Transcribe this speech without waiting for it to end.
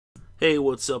Hey,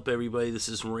 what's up, everybody? This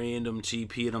is Random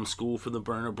GP, and I'm Skool for the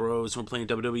Burner Bros. We're playing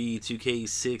WWE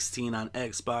 2K16 on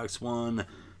Xbox One,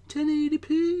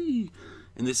 1080p,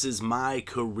 and this is my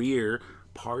career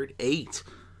part 8.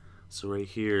 So right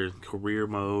here, career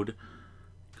mode,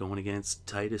 going against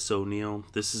Titus O'Neil.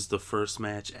 This is the first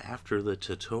match after the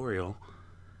tutorial,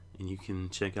 and you can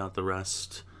check out the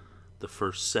rest, the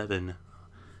first 7.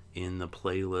 In the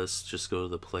playlist. Just go to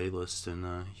the playlist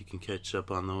and you can catch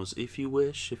up on those if you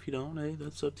wish. If you don't, hey,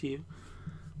 that's up to you.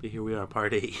 But here we are,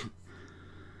 part 8.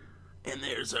 And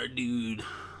there's our dude,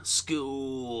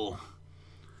 Skool,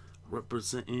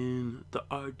 representing the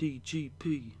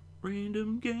RDGP,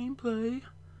 Random Gameplay.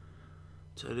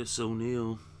 Titus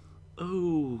O'Neil.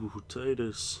 Oh,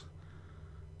 Titus.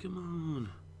 Come on.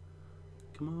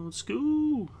 Come on,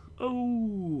 Skool.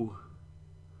 Oh.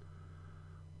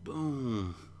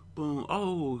 Boom. Boom.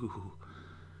 Oh.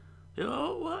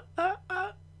 Oh,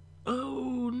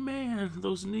 oh, man.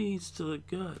 Those knees to the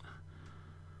gut.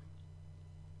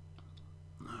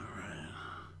 Alright.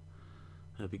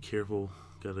 Gotta be careful.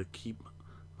 Gotta keep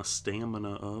my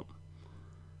stamina up,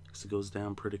 because it goes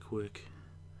down pretty quick.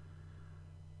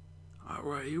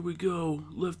 Alright, here we go.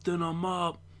 Lifting them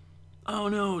up. Oh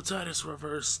no, Titus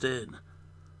reversed it.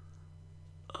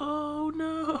 Oh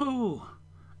no.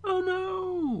 Oh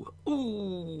no!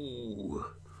 Ooh!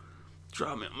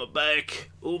 Drop me on my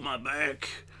back. Oh, my back.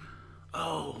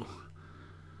 Oh.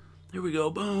 Here we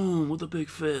go. Boom! With a big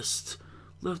fist.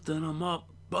 Lifting him up.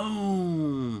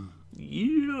 Boom!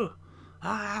 Yeah!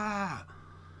 Ah!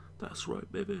 That's right,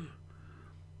 baby.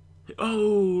 Oh,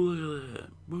 look at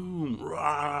that. Boom!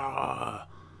 Rah!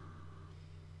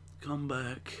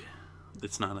 Comeback.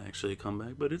 It's not actually a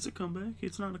comeback, but it's a comeback.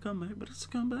 It's not a comeback, but it's a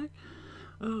comeback.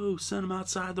 Oh, send them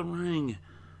outside the ring.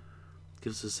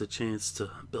 Gives us a chance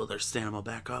to build our stamina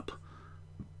back up.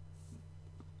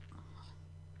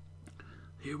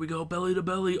 Here we go, belly to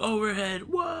belly,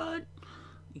 overhead. What?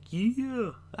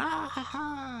 Yeah. Ah ha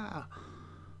ha.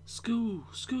 Skool,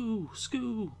 Skool,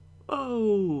 Skool.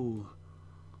 Oh.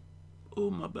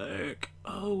 Oh, my back.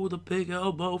 Oh, the big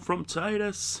elbow from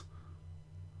Titus.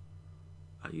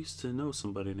 I used to know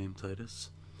somebody named Titus.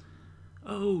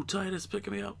 Oh, Titus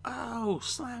picking me up. Oh,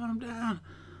 slamming him down.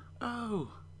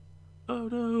 Oh. Oh,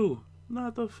 no.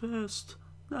 Not the fist.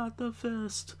 Not the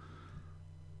fist.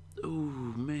 Oh,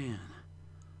 man.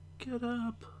 Get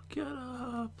up. Get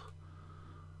up.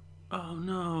 Oh,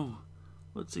 no.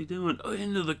 What's he doing? Oh,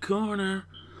 into the corner.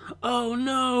 Oh,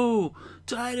 no.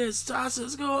 Titus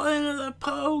tosses go into the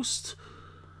post.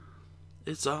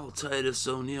 It's all Titus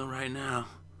O'Neil right now.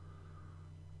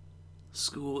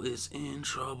 Skool is in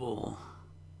trouble.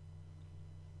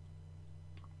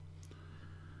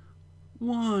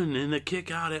 1, and the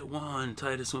kick out at 1.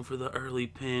 Titus went for the early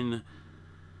pin.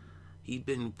 He'd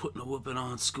been putting a whooping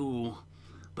on Skool,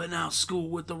 but now Skool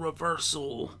with the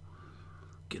reversal.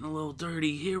 Getting a little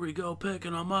dirty. Here we go,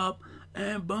 picking him up,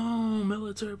 and boom,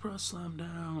 military press slam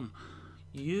down.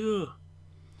 Yeah.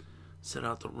 Set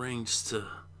out the rings to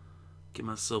give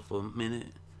myself a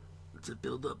minute to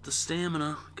build up the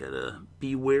stamina. Gotta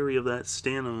be wary of that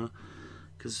stamina,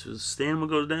 because if the stamina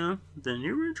goes down, then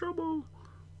you're in trouble.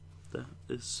 That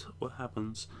is what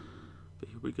happens. But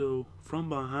here we go. From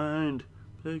behind.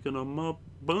 Picking them up.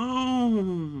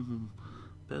 Boom!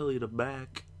 Belly to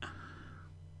back.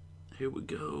 Here we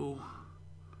go.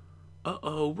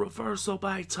 Uh-oh. Reversal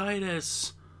by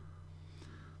Titus.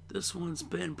 This one's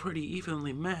been pretty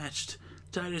evenly matched.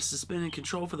 Titus has been in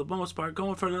control for the most part.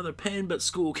 Going for another pin, but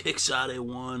Skool kicks out at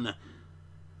 1.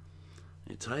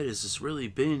 And Titus has really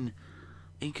been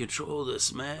in control of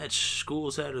this match.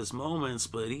 Skool's had his moments,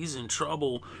 but he's in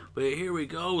trouble. But here we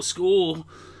go, Skool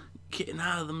getting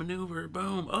out of the maneuver.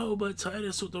 Boom. Oh, but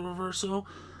Titus with the reversal.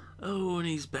 Oh, and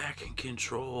he's back in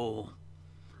control.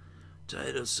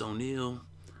 Titus O'Neil,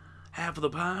 half of the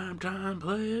prime time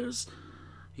players.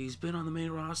 He's been on the main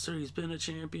roster. He's been a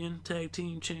champion, tag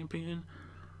team champion.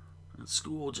 And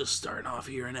Skool just starting off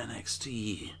here in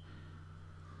NXT.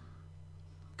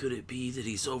 Could it be that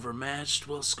he's overmatched?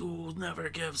 Well, Skool never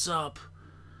gives up.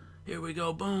 Here we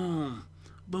go. Boom.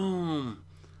 Boom.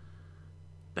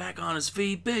 Back on his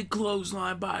feet. Big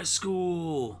clothesline by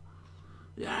Skool.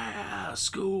 Yeah,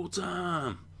 Skool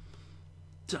time.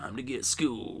 Time to get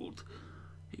schooled.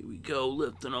 Here we go,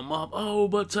 lifting him up. Oh,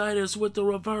 but Titus with the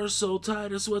reversal.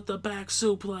 Titus with the back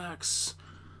suplex.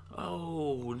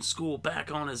 Oh, and Skool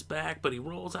back on his back, but he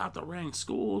rolls out the ring.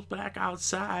 Skool's back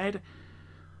outside.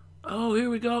 Oh, here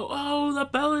we go. Oh, the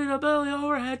belly-to-belly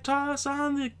overhead toss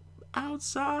on the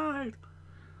outside.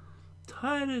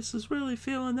 Titus is really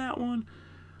feeling that one.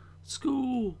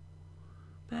 Skool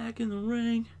back in the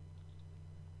ring.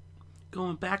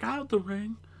 going back out the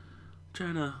ring,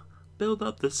 trying to build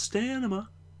up the stamina.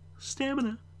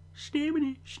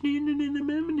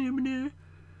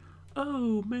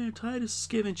 Oh man, Titus is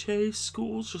giving chase.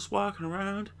 Skool's just walking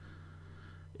around.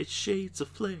 It's shades of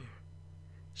Flair.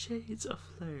 Shades of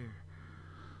Flair.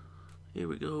 Here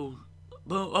we go.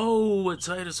 Oh,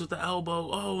 Titus with the elbow.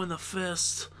 Oh, and the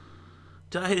fist.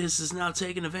 Titus is now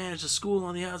taking advantage of Skool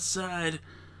on the outside.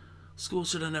 Skool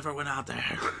should have never went out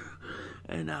there.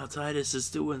 And now Titus is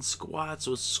doing squats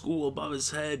with Skool above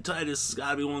his head. Titus has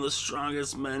got to be one of the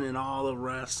strongest men in all of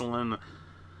wrestling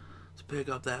to pick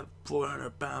up that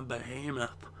 400-pound behemoth.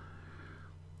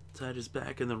 Titus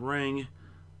back in the ring.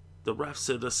 The ref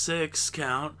said a 6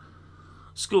 count.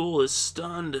 Skool is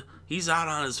stunned. He's out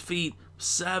on his feet.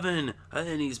 7. And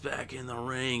then he's back in the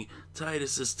ring.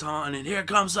 Titus is taunting. And here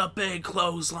comes a big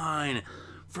clothesline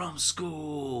from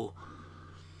Skool.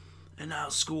 And now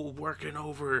Skool working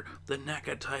over the neck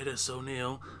of Titus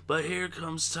O'Neil. But here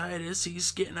comes Titus.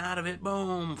 He's getting out of it.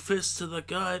 Boom. Fist to the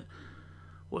gut.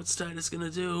 What's Titus going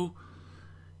to do?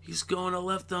 He's going to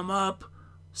lift him up.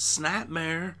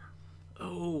 Snapmare.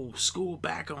 Oh, Skool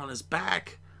back on his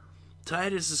back.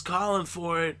 Titus is calling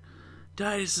for it.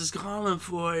 Titus is calling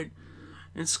for it.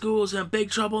 And Skool's in big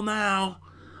trouble now.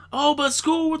 Oh, but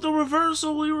Skool with the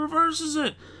reversal. He reverses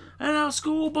it. And now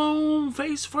Skool, boom,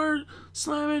 face first,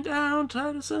 slamming down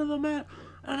Titus into the mat.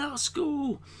 And now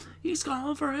Skool, he's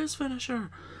calling for his finisher.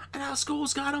 And now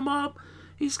Skool's got him up.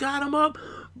 He's got him up.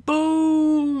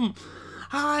 Boom.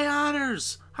 High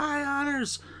honors. High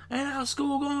honors. And now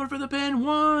Skool going for the pin.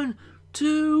 1,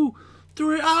 2,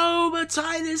 3. Oh, but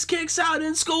Titus kicks out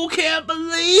and Skool can't believe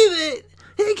it.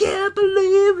 He can't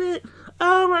believe it.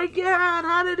 Oh my God,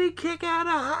 how did he kick out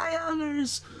of high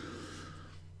honors?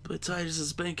 But Titus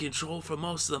has been in control for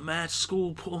most of the match.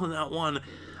 Skool pulling that one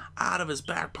out of his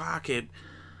back pocket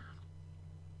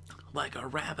like a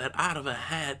rabbit out of a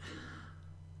hat.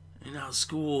 And now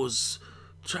Skool is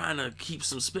trying to keep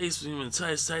some space between him and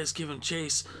Titus. Titus giving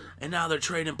chase. And now they're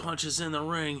trading punches in the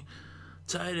ring.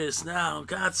 Titus now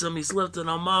got some. He's lifting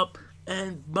him up.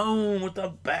 And boom, with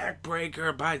the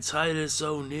backbreaker by Titus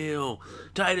O'Neil.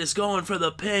 Titus going for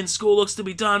the pin. Skool looks to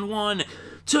be done. 1,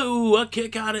 2, a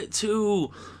kick out at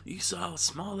 2. You saw how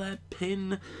small that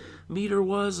pin meter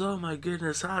was. Oh my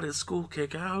goodness, how did Skool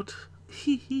kick out?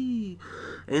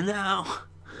 And now,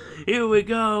 here we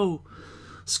go.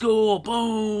 Skool,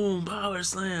 boom, power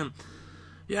slam.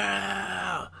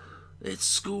 Yeah,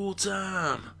 it's Skool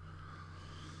time.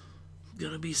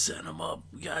 Gonna be setting him up.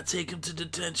 We gotta take him to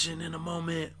detention in a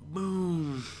moment.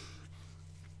 Boom.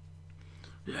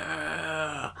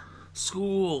 Yeah.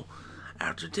 Skool,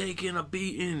 after taking a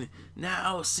beating,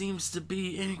 now seems to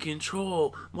be in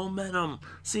control. Momentum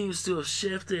seems to have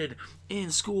shifted in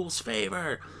Skool's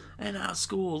favor. And now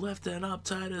Skool lifting up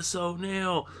Titus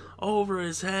O'Neil over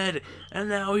his head. And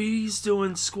now he's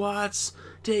doing squats,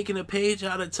 taking a page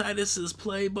out of Titus's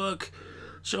playbook,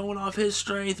 showing off his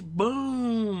strength.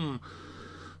 Boom.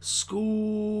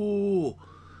 Skool.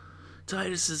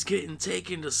 Titus is getting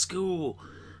taken to Skool.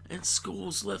 And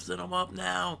Skool's lifting him up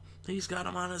now. He's got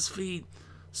him on his feet.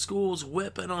 Skool's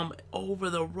whipping him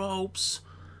over the ropes.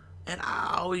 And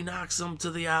ow, he knocks him to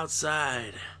the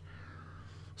outside.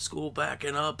 Skool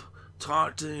backing up,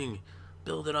 taunting,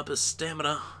 building up his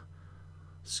stamina.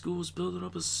 Skool's building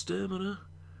up his stamina.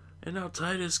 And now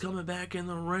Titus coming back in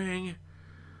the ring.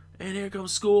 And here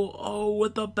comes Skool. Oh,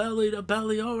 with the belly to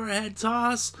belly overhead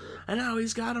toss. And now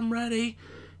he's got him ready.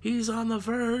 He's on the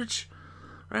verge.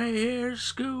 Right here,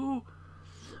 Skool.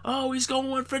 Oh, he's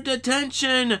going for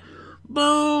detention.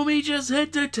 Boom, he just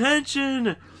hit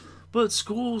detention. But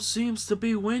Skool seems to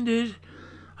be winded.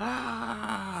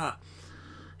 Ah.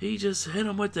 He just hit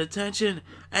him with detention.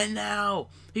 And now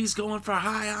he's going for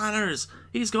high honors.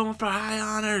 He's going for high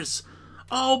honors.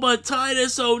 Oh, but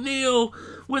Titus O'Neil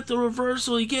with the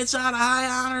reversal. He gets out of high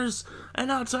honors. And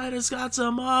now Titus got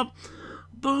some up.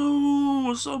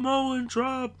 Boom. Samoan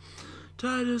drop.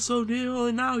 Titus O'Neil.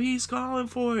 And now he's calling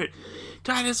for it.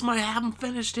 Titus might have him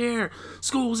finished here.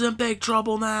 Skool's in big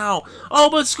trouble now. Oh,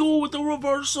 but Skool with the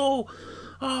reversal.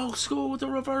 Oh, Skool with the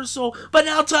reversal. But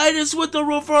now Titus with the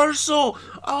reversal.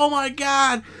 Oh, my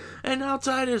God. And now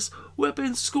Titus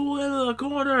whipping Skool into the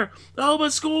corner. Oh,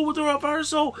 but Skool with the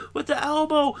reversal with the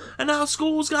elbow. And now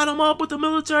Skool's got him up with the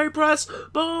military press.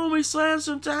 Boom, he slams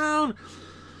him down.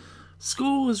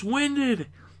 Skool is winded.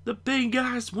 The big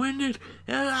guy's winded.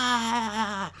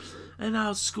 Ah! And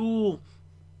now Skool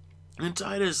and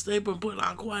Titus, they've been putting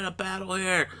on quite a battle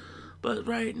here. But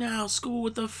right now, Skool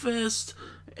with the fist.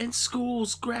 And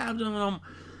Skool's grabbed him.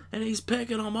 And he's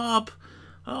picking him up.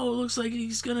 Oh, it looks like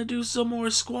he's going to do some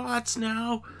more squats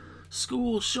now.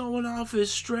 Skool showing off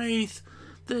his strength.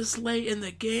 This late in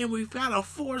the game, we've got a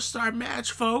 4-star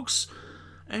match, folks.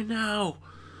 And now,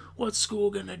 what's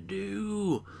Skool gonna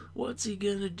do? What's he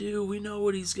gonna do? We know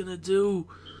what he's gonna do.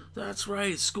 That's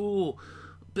right, Skool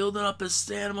building up his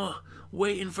stamina,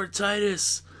 waiting for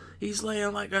Titus. He's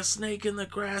laying like a snake in the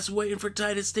grass, waiting for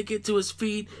Titus to get to his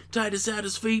feet. Titus at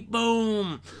his feet,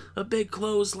 boom! A big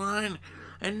clothesline.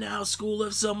 And now Skool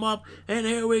lifts him up, and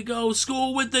here we go.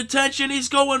 Skool with detention. He's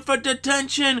going for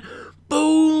detention.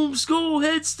 Boom! Skool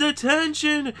hits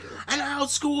detention. And now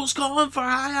Skool's calling for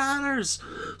high honors.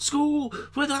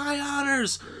 Skool with high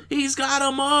honors. He's got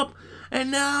him up. And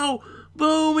now,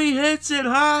 boom, he hits it.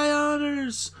 High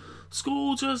honors.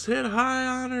 Skool just hit high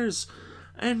honors.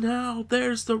 And now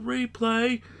there's the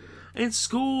replay. And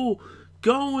Skool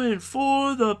going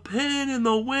for the pin and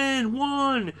the win.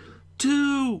 1,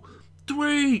 2,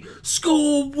 3.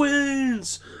 Skool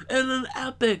wins in an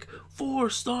epic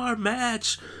 4-star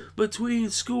match between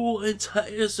Skool and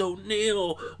Titus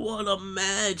O'Neil. What a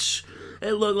match.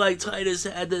 It looked like Titus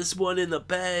had this one in the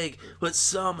bag, but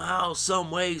somehow,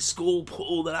 someway, Skool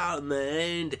pulled it out in the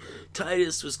end.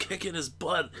 Titus was kicking his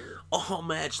butt all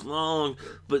match long,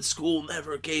 but Skool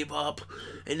never gave up.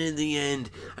 And in the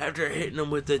end, after hitting him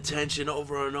with the tension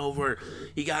over and over,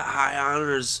 he got high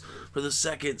honors for the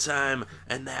 2nd time,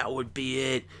 and that would be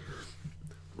it.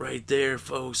 Right there,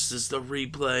 folks, is the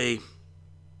replay.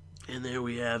 And there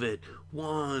we have it.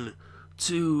 1,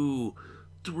 2,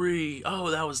 3. Oh,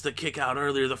 that was the kick out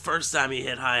earlier, the first time he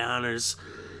hit high honors.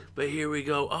 But here we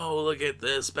go. Oh, look at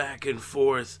this, back and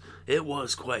forth. It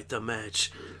was quite the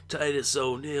match. Titus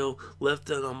O'Neil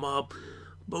lifting him up.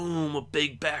 Boom, a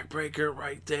big backbreaker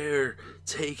right there.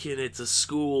 Taking it to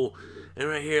Skool. And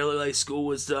right here, it looked like Skool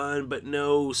was done. But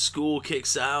no, Skool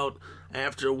kicks out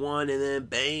after 1. And then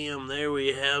bam, there we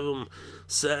have him.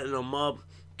 Setting him up.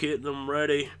 Getting him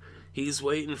ready. He's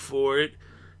waiting for it.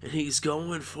 And he's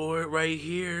going for it right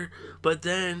here. But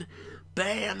then,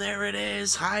 bam, there it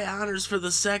is. High honors for the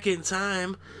 2nd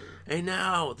time. And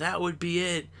now, that would be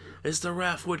it. As the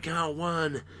ref would count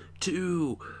 1,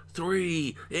 2,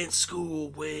 3. And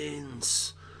Skool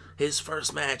wins his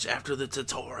first match after the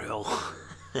tutorial.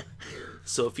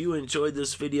 So if you enjoyed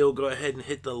this video, go ahead and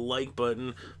hit the like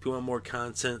button. If you want more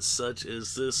content such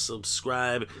as this,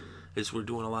 subscribe. As we're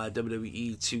doing a lot of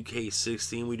WWE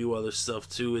 2K16. We do other stuff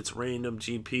too. It's random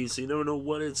GP, so you don't know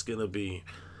what it's going to be.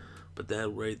 But that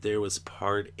right there was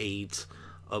part 8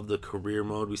 of the career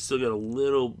mode. We still got a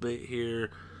little bit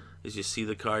here. As you see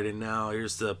the card, and now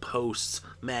here's the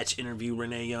post-match interview.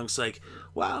 Renee Young's like,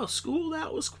 wow, Skool,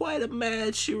 that was quite a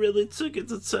match. You really took it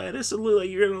to Titus. It looked like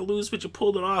you're going to lose, but you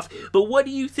pulled it off. But what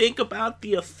do you think about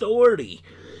the Authority?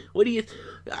 What do you...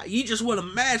 you just won a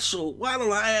match, so why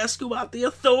don't I ask you about the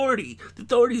Authority? The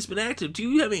Authority's been active. Do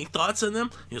you have any thoughts on them?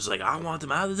 He was like, I want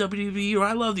them out of the WWE, or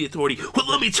I love the Authority. Well,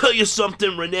 let me tell you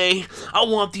something, Renee. I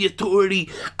want the Authority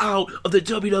out of the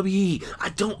WWE. I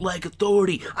don't like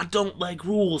Authority. I don't like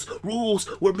rules. Rules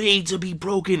were made to be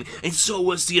broken, and so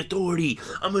was the Authority.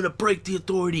 I'm gonna break the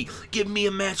Authority. Give me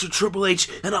a match with Triple H,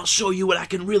 and I'll show you what I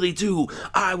can really do.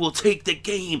 I will take the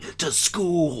game to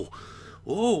Skool.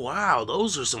 Oh, wow,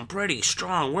 those are some pretty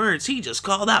strong words. He just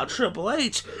called out Triple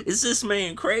H. Is this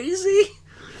man crazy?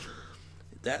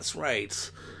 That's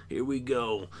right. Here we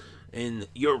go. And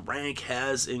your rank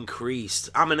has increased.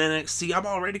 I'm in NXT. I'm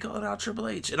already calling out Triple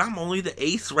H. And I'm only the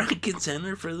 8th ranked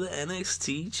contender for the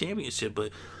NXT Championship.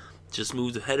 But just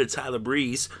moved ahead of Tyler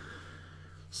Breeze.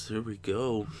 So here we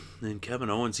go. And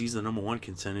Kevin Owens, he's the #1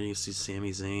 contender. You see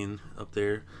Sami Zayn up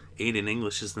there. Aiden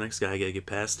English is the next guy I gotta get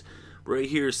past. Right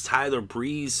here is Tyler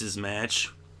Breeze's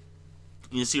match.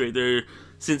 You see right there,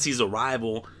 since he's a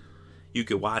rival, you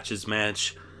could watch his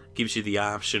match. Gives you the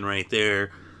option right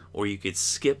there. Or you could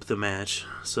skip the match.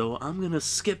 So I'm going to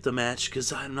skip the match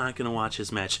because I'm not going to watch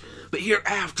his match. But here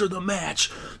after the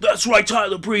match, that's right,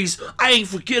 Tyler Breeze, I ain't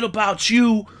forget about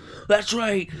you. That's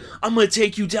right, I'm going to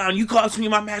take you down. You cost me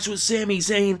my match with Sami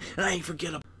Zayn, and I ain't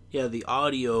forget about... Yeah, the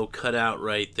audio cut out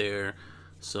right there.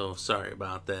 So, sorry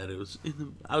about that.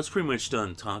 I was pretty much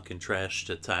done talking trash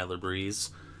to Tyler Breeze.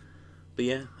 But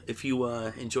yeah, if you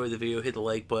enjoyed the video, hit the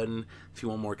like button. If you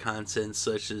want more content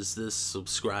such as this,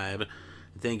 subscribe.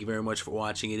 Thank you very much for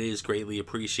watching. It is greatly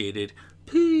appreciated.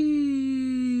 Peace!